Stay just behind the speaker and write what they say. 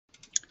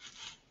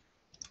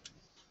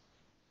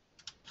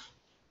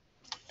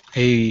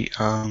Hey,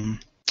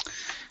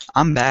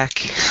 I'm back.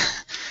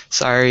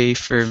 Sorry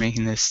for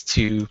making this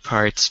two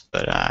parts,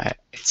 but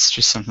it's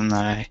just something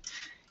that I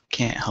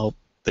can't help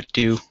but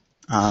do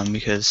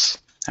because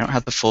I don't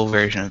have the full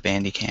version of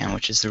Bandicam,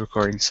 which is the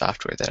recording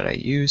software that I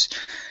use.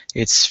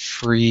 It's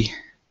free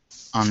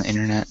on the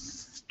internet.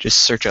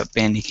 Just search up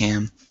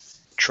Bandicam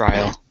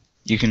trial.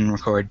 You can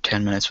record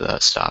 10 minutes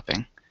without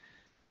stopping.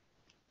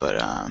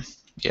 But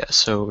yeah,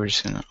 so we're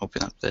just gonna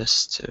open up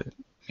this to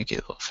make it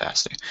a little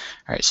faster.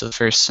 Alright, so the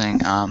first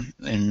thing,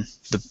 in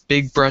the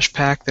big brush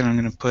pack that I'm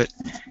gonna put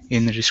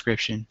in the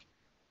description,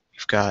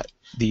 you've got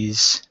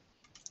these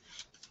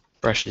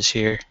brushes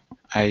here.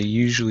 I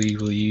usually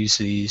will use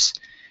these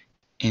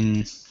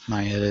in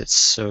my edits,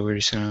 so we're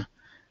just gonna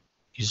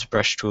use the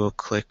brush tool,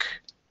 click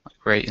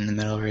right in the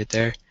middle right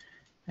there,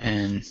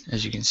 and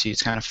as you can see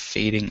it's kind of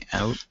fading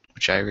out,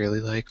 which I really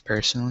like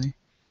personally.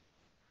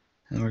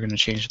 And we're going to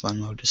change the blend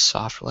mode to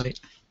soft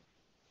light.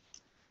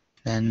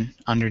 Then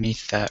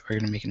underneath that we're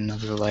going to make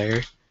another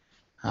layer.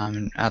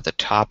 And at the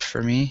top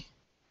for me,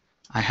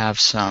 I have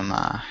some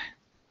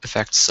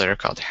effects that are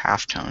called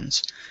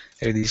halftones.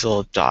 They're these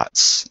little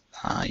dots.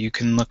 You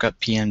can look up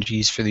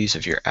PNGs for these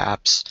of your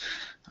apps.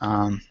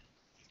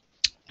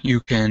 You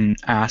can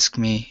ask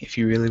me if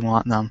you really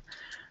want them.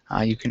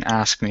 You can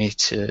ask me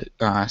to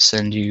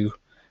send you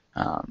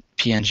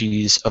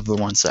PNGs of the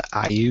ones that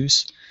I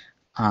use.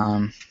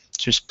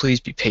 Just please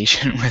be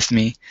patient with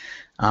me.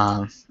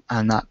 I'm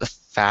not the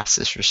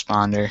fastest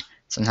responder.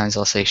 Sometimes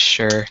I'll say,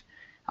 sure,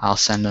 I'll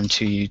send them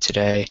to you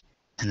today,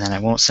 and then I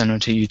won't send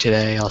them to you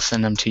today. I'll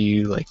send them to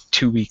you like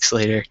 2 weeks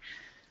later.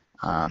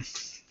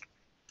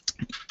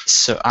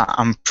 So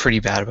I'm pretty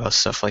bad about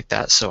stuff like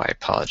that, so I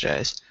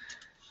apologize.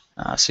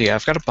 So yeah,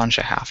 I've got a bunch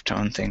of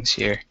halftone things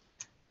here.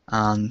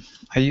 I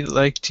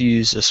like to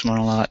use this one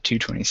a lot,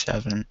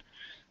 227.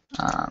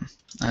 I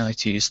like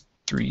to use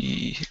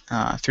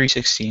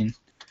 316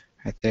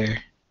 right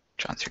there.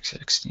 John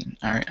 316.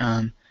 All right.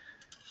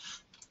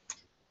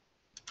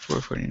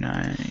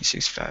 449,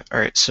 65. All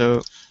right.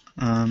 So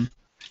yeah,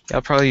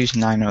 I'll probably use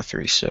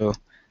 903. So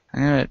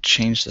I'm gonna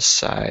change the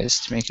size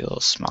to make it a little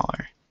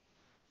smaller,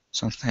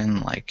 something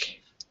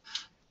like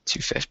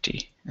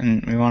 250,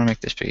 and we want to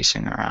make the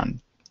spacing around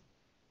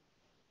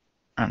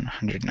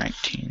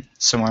 119,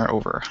 somewhere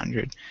over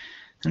 100.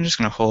 I'm just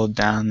gonna hold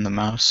down the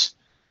mouse.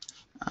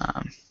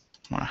 I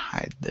want to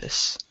hide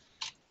this.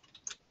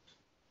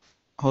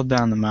 Hold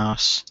down the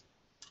mouse.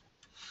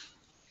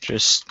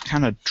 Just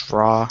kind of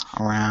draw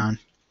around,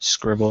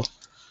 scribble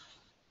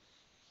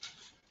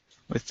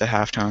with the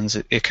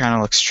halftones. It kind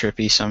of looks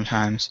trippy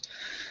sometimes.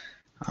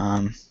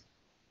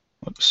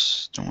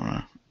 Whoops, don't want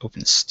to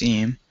open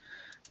Steam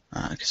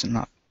because I'm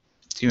not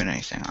doing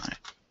anything on it.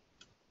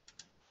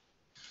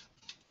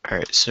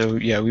 Alright, so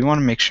yeah, we want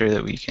to make sure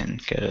that we can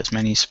get as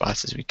many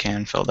spots as we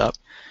can filled up.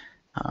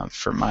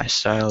 For my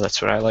style,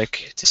 that's what I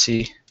like to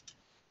see.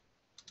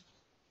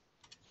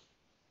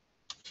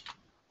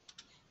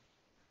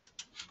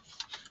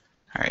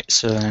 Alright,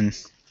 so then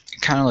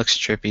it kind of looks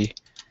trippy,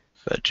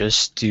 but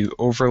just do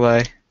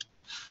overlay,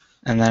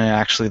 and then it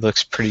actually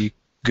looks pretty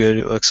good.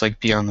 It looks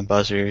like Beyond the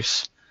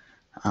Buzzers.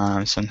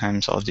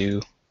 Sometimes I'll do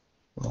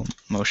a little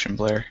motion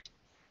blur.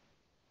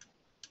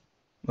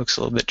 Looks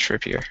a little bit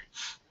trippier,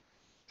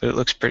 but it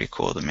looks pretty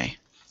cool to me.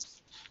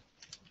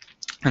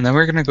 And then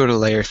we're going to go to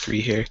layer 3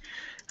 here.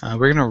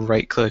 We're going to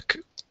right click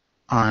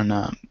on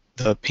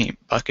the paint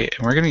bucket,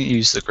 and we're going to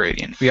use the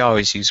gradient. We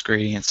always use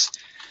gradients.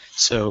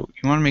 So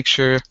you want to make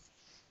sure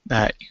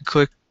that you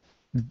click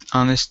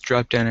on this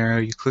drop down arrow,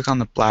 you click on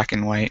the black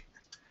and white,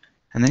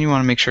 and then you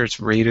want to make sure it's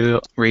radial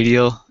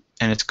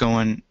and it's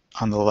going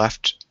on the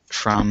left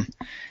from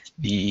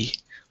the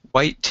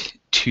white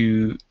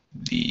to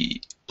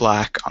the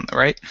black on the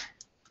right.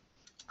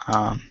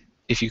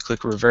 If you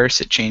click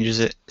reverse, it changes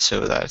it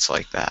so that it's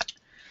like that.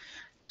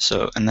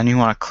 So, and then you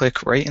want to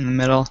click right in the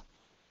middle,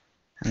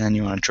 and then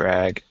you want to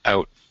drag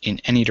out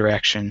in any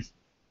direction.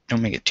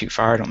 Don't make it too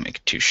far, don't make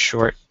it too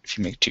short. If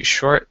you make it too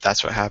short,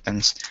 that's what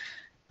happens.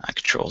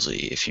 Control Z.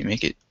 If you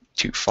make it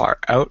too far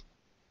out,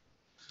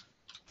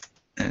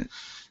 and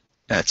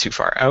that's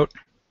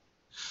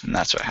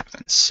what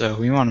happens. So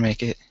we want to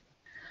make it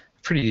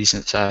a pretty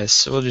decent size,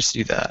 so we'll just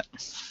do that.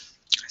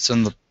 Some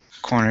of the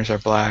corners are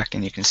black,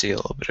 and you can see a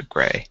little bit of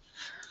gray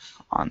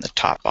on the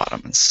top,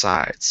 bottom, and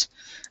sides.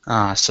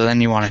 So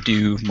then you want to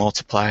do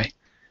multiply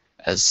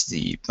as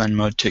the blend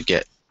mode to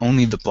get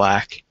only the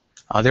black.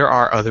 There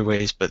are other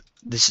ways, but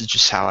this is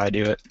just how I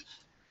do it.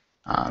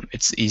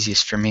 It's the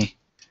easiest for me.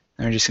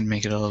 Then we're just going to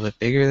make it a little bit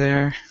bigger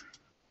there.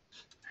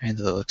 Alright,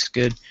 that looks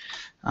good.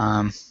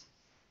 We're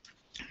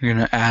going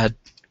to add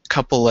a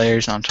couple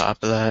layers on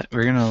top of that.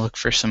 We're going to look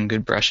for some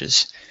good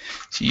brushes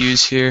to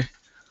use here.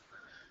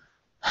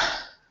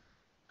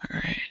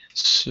 Alright,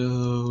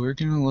 so we're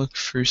going to look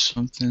for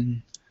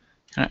something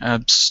kind of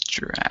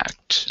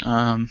abstract.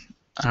 I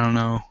don't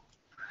know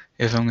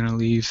if I'm going to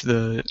leave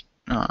the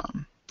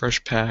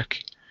brush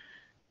pack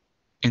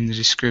in the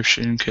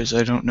description because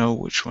I don't know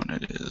which one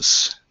it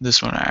is.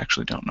 This one I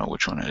actually don't know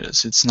which one it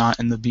is. It's not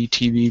in the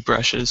BTB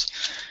brushes,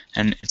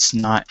 and it's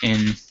not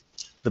in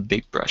the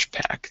big brush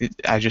pack.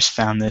 I just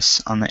found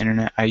this on the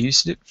internet. I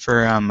used it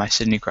for my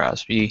Sidney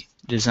Crosby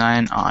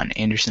design on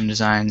Anderson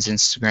Designs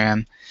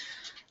Instagram.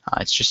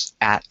 It's just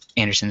at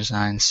Anderson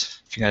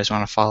Designs if you guys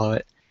want to follow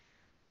it.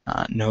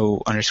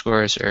 No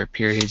underscores or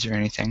periods or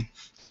anything.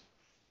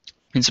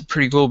 It's a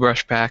pretty cool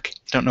brush pack.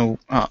 Don't know.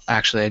 Oh,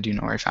 actually, I do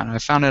know where I found it. I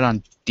found it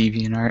on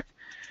DeviantArt.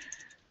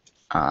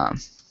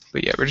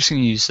 But yeah, we're just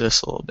going to use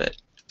this a little bit.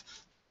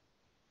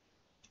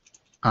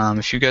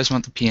 If you guys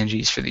want the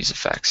PNGs for these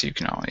effects, you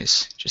can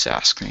always just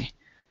ask me,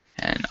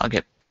 and I'll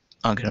get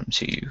them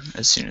to you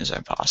as soon as I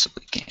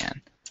possibly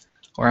can.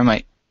 Or I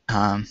might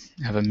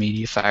have a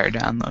MediaFire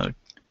download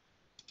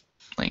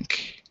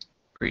link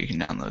where you can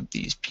download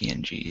these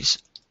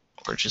PNGs,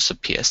 or just a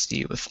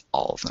PSD with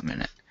all of them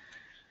in it.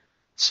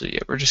 So yeah,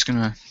 we're just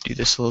gonna do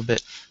this a little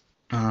bit.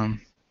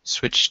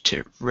 Switch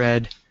to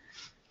red.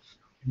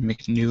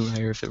 Make a new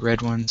layer of the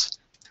red ones.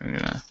 I'm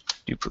gonna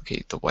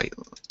duplicate the white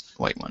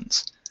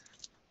ones,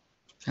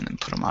 and then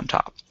put them on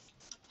top.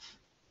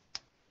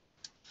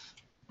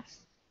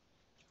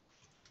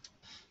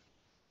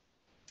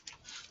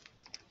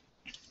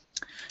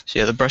 So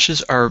yeah, the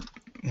brushes are,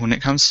 when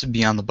it comes to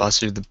Beyond the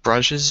Buzzer, the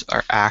brushes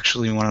are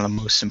actually one of the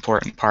most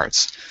important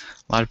parts.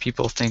 A lot of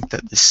people think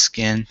that the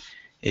skin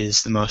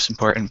is the most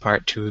important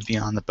part to a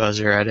Beyond the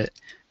Buzzer edit,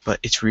 but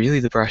it's really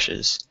the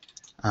brushes.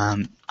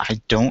 I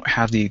don't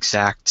have the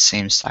exact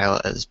same style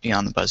as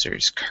Beyond the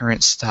Buzzer's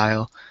current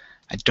style.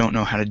 I don't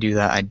know how to do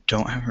that. I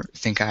don't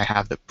think I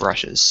have the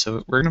brushes.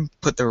 So we're going to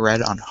put the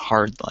red on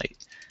hard light.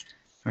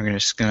 We're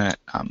just going to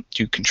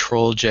do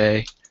Control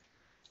J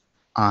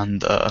on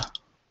the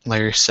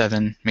layer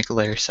 7, make a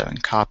layer 7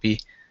 copy.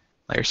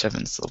 Layer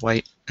 7 is the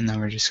white, and then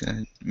we're just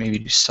going to maybe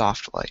do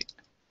soft light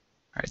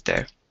right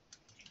there.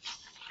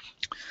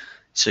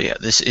 So yeah,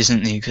 this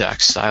isn't the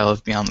exact style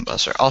of Beyond the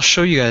Buzzer. I'll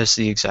show you guys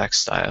the exact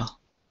style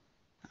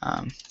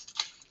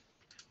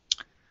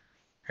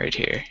right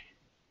here.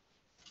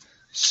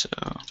 So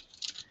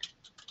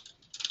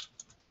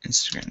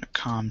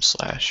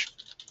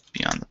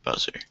Instagram.com/Beyond the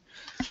Buzzer.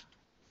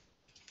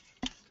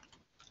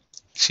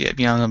 So yeah,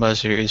 Beyond the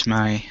Buzzer is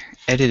my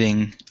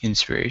editing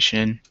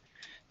inspiration.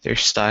 Their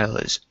style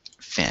is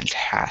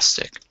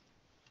fantastic.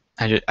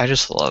 I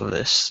just love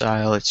this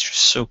style. It's just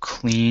so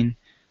clean,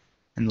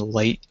 and the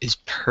light is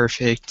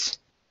perfect.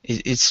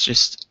 It's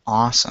just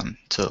awesome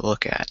to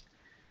look at.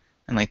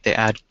 And like they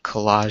add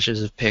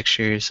collages of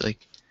pictures,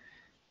 like,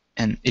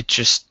 and it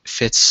just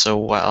fits so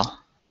well.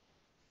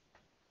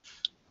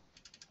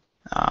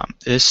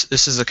 This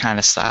is the kind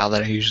of style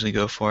that I usually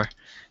go for.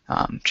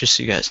 Just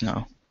so you guys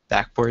know,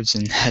 backboards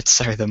and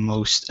nets are the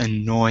most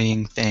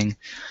annoying thing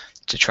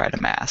to try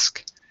to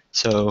mask.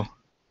 So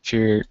if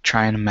you're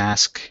trying to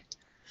mask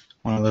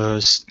one of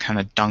those kind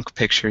of dunk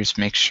pictures,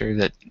 make sure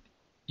that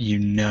you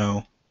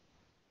know.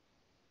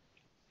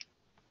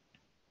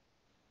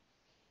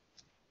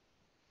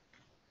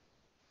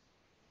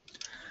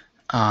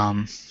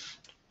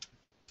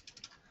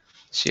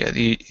 So yeah,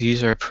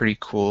 these are pretty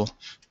cool.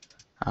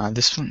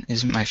 This one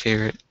isn't my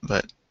favorite,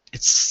 but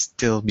it's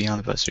still Beyond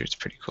the Buzzer. It's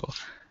pretty cool.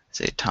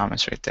 Say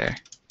Thomas right there.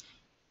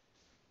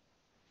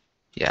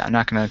 Yeah, I'm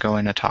not gonna go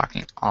into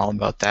talking all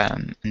about that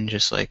and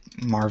just like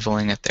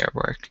marveling at their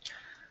work.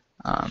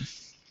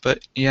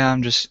 But yeah,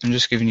 I'm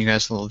just giving you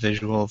guys a little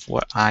visual of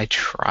what I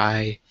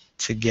try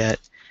to get.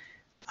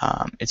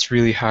 It's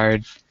really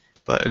hard,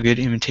 but a good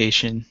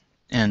imitation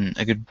and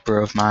a good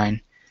bro of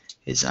mine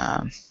is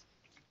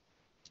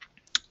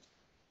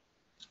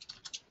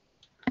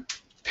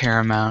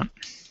Paramount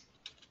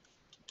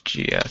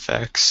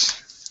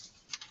GFX.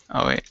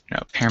 Oh wait, no,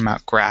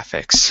 Paramount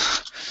Graphics.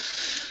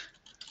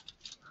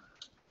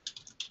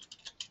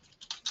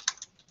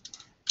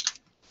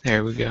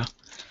 There we go.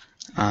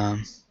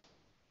 I'm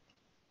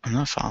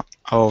not following.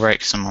 Oh right,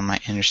 because I'm on my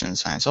Anderson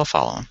Designs. I'll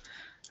follow him.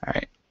 All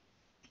right.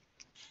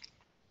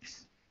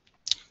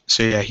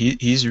 So yeah,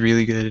 he's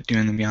really good at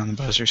doing the Beyond the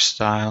Buzzer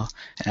style,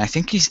 and I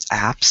think he's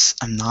apps.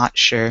 I'm not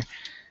sure,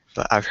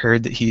 but I've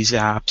heard that he's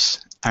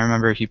apps. I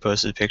remember he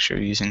posted a picture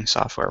using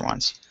software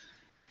once.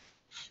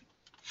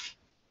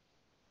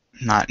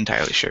 Not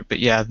entirely sure, but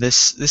yeah,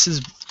 this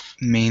is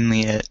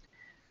mainly it.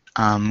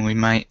 We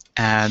might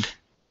add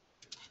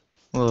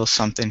a little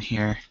something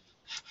here.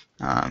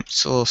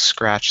 It's a little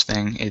scratch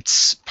thing.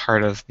 It's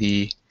part of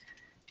the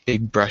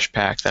big brush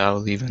pack that I'll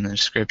leave in the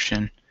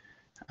description.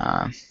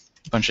 A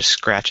bunch of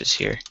scratches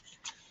here.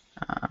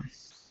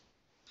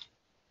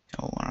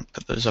 You'll want to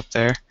put those up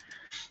there.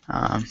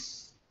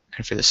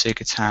 And for the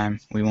sake of time,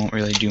 we won't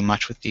really do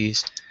much with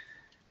these.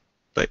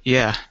 But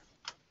yeah.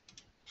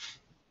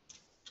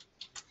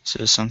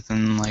 So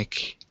something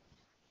like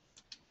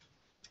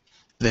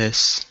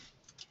this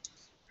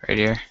right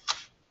here.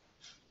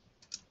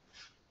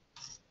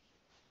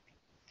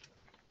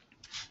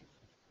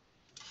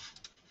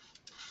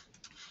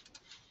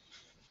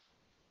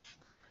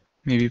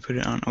 Maybe put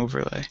it on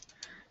overlay.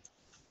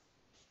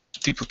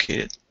 Duplicate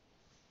it.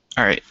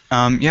 Alright,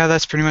 yeah,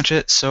 that's pretty much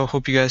it. So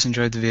hope you guys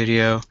enjoyed the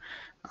video.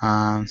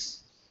 Um,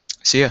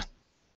 See ya.